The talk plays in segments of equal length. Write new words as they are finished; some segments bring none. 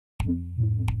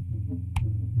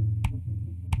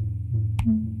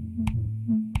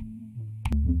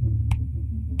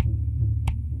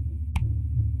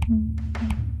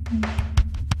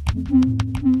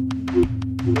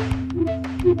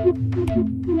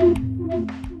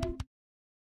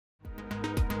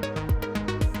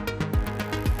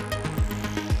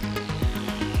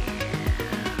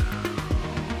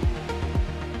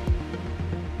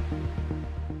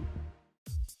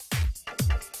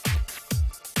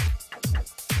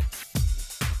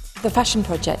The fashion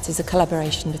project is a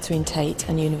collaboration between Tate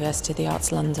and University of the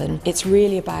Arts London. It's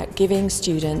really about giving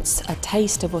students a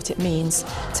taste of what it means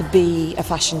to be a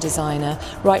fashion designer,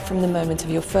 right from the moment of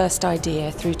your first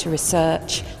idea through to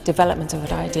research, development of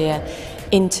an idea,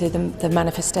 into the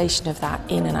manifestation of that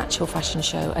in an actual fashion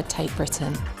show at Tate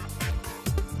Britain.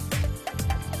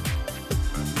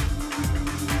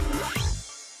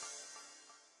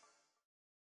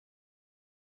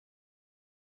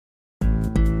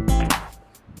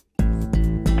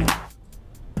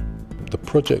 The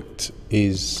project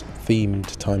is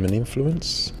themed time and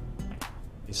influence.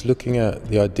 It's looking at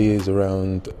the ideas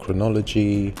around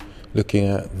chronology, looking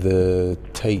at the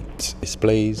Tate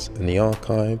displays and the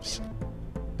archives.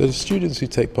 The students who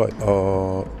take part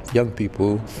are young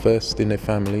people, first in their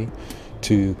family,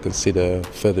 to consider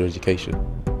further education.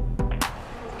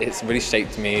 It's really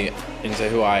shaped me into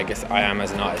who I guess I am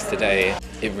as an artist today.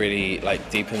 It really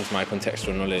deepens my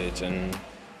contextual knowledge, and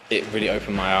it really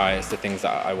opened my eyes to things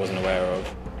that I wasn't aware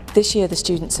of. This year the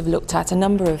students have looked at a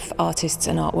number of artists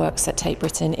and artworks at Tate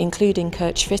Britain, including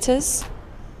Kirch fitters.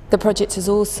 The project has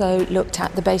also looked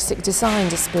at the basic design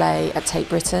display at Tate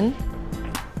Britain.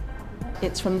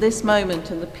 It's from this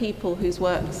moment and the people whose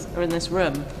works are in this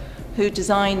room who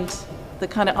designed the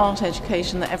kind of art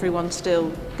education that everyone's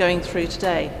still going through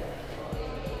today.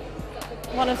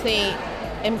 One of the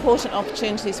important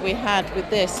opportunities we had with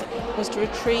this was to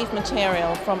retrieve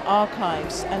material from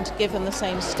archives and to give them the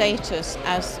same status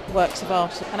as works of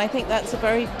art. And I think that's a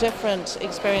very different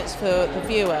experience for the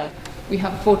viewer. We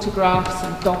have photographs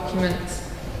and documents,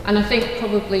 and I think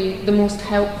probably the most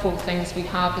helpful things we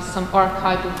have is some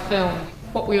archival film.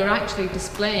 What we are actually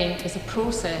displaying is a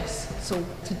process, so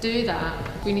to do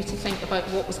that we need to think about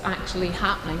what was actually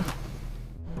happening.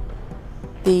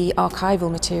 The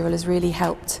archival material has really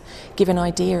helped give an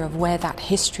idea of where that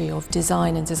history of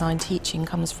design and design teaching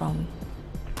comes from.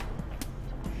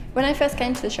 When I first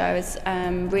came to the show, I was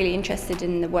really interested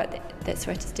in the work that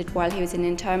Sweatters did while he was in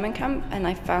internment camp, and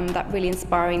I found that really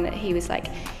inspiring, that he was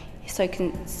so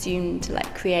consumed to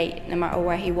create no matter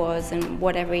where he was and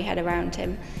whatever he had around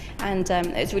him. And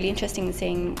it was really interesting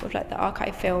seeing the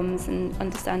archive films and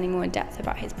understanding more in depth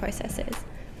about his processes.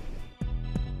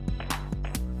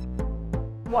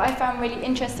 What I found really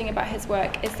interesting about his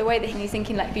work is the way that he's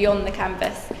thinking beyond the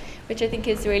canvas, which I think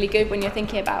is really good when you're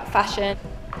thinking about fashion.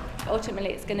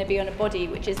 Ultimately it's going to be on a body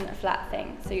which isn't a flat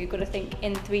thing, so you've got to think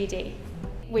in 3D.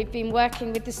 We've been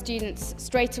working with the students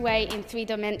straight away in 3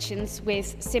 dimensions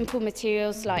with simple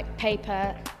materials like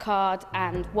paper, card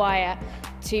and wire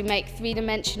to make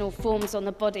 3-dimensional forms on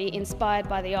the body inspired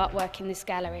by the artwork in this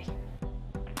gallery.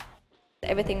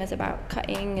 Everything was about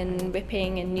cutting and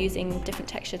ripping and using different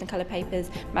textures and colour papers,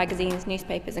 magazines,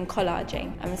 newspapers and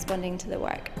collaging and responding to the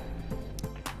work.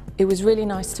 It was really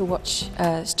nice to watch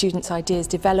students' ideas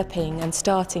developing and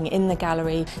starting in the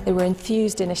gallery. They were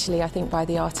enthused initially, I think, by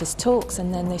the artist talks,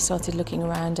 and then they started looking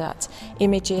around at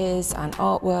images and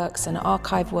artworks and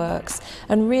archive works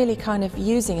and really kind of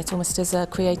using it almost as a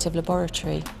creative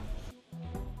laboratory.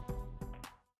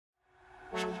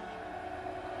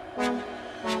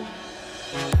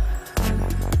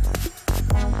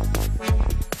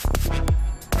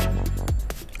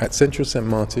 At Central St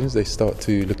Martin's, they start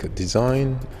to look at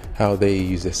design, how they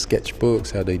use their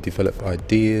sketchbooks, how they develop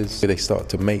ideas. They start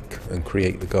to make and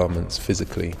create the garments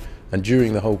physically. And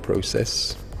during the whole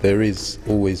process, there is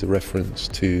always a reference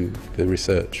to the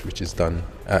research which is done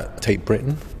at Tate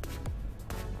Britain.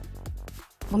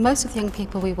 Well, most of the young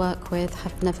people we work with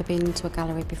have never been to a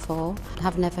gallery before,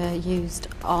 have never used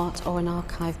art or an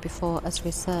archive before as a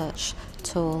research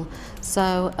tool.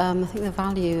 So I think the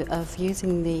value of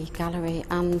using the gallery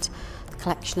and the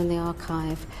collection and the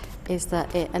archive is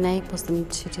that it enables them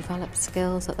to develop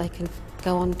skills that they can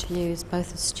go on to use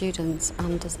both as students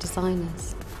and as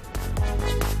designers.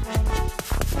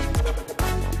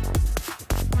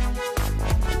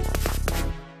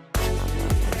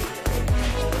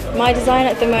 My design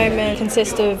at the moment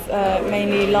consists of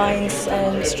mainly lines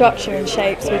and structure and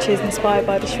shapes, which is inspired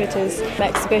by the Schwitters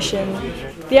exhibition.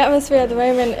 The atmosphere at the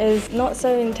moment is not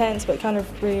so intense but kind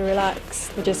of really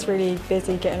relaxed. We're just really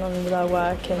busy getting on with our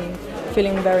work and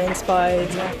feeling very inspired.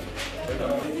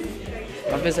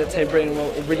 My visit at Tate Britain, well,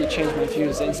 it really changed my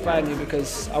views. It inspired me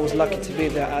because I was lucky to be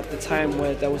there at the time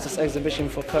where there was this exhibition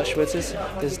for Kurt Schwitters,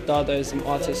 this Dadaism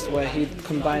artist, where he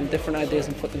combined different ideas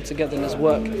and put them together in his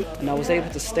work. And I was able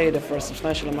to stay there for a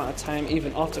substantial amount of time,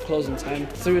 even after closing time.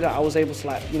 Through that, I was able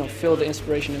to feel the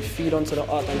inspiration and feed onto the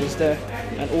art that was there.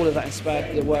 And all of that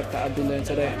inspired the work that I've been doing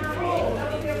today.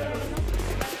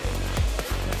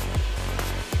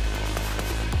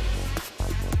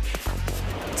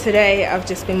 Today I've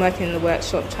just been working in the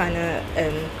workshop trying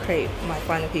to create my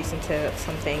final piece into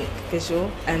something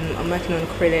visual. I'm working on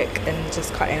acrylic and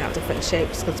just cutting out different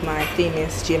shapes because my theme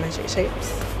is geometric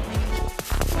shapes.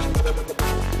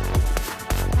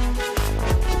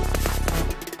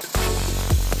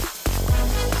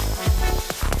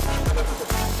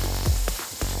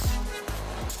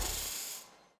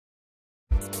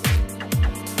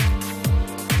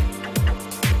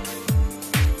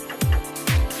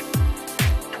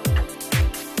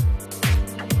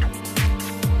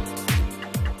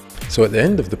 So at the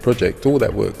end of the project, all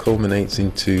that work culminates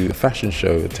into a fashion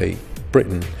show at Tate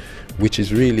Britain, which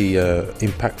is really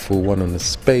impactful, one on the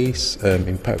space,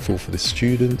 impactful for the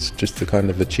students, just to kind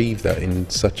of achieve that in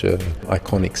such an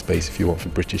iconic space, if you want, for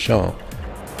British art.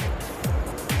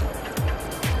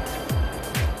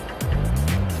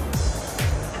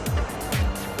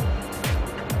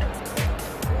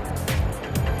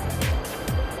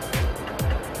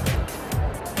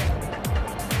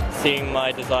 Seeing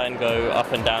my design go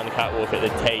up and down the catwalk at the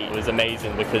Tate was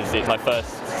amazing because it's my first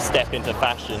step into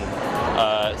fashion.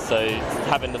 So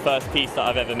having the first piece that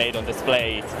I've ever made on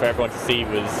display for everyone to see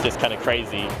was just kind of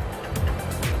crazy.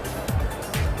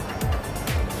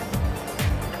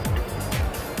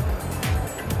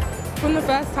 From the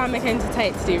first time I came to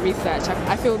Tate to do research,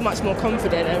 I feel much more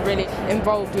confident and really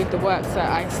involved with the works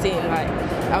that I've seen. Like,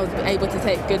 I was able to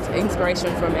take good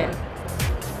inspiration from it.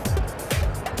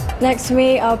 Next to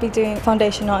me, I'll be doing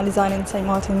foundation art and design in St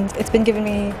Martin's. It's been giving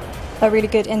me a really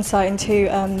good insight into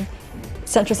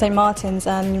Central St Martin's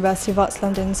and University of Arts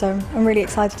London, so I'm really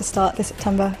excited to start this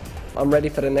September. I'm ready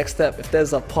for the next step. If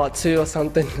there's a part 2 or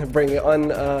something, bring it on.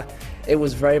 It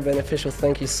was very beneficial.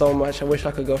 Thank you so much. I wish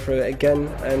I could go through it again,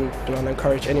 and I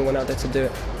encourage anyone out there to do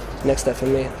it. Next step for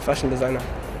me, fashion designer.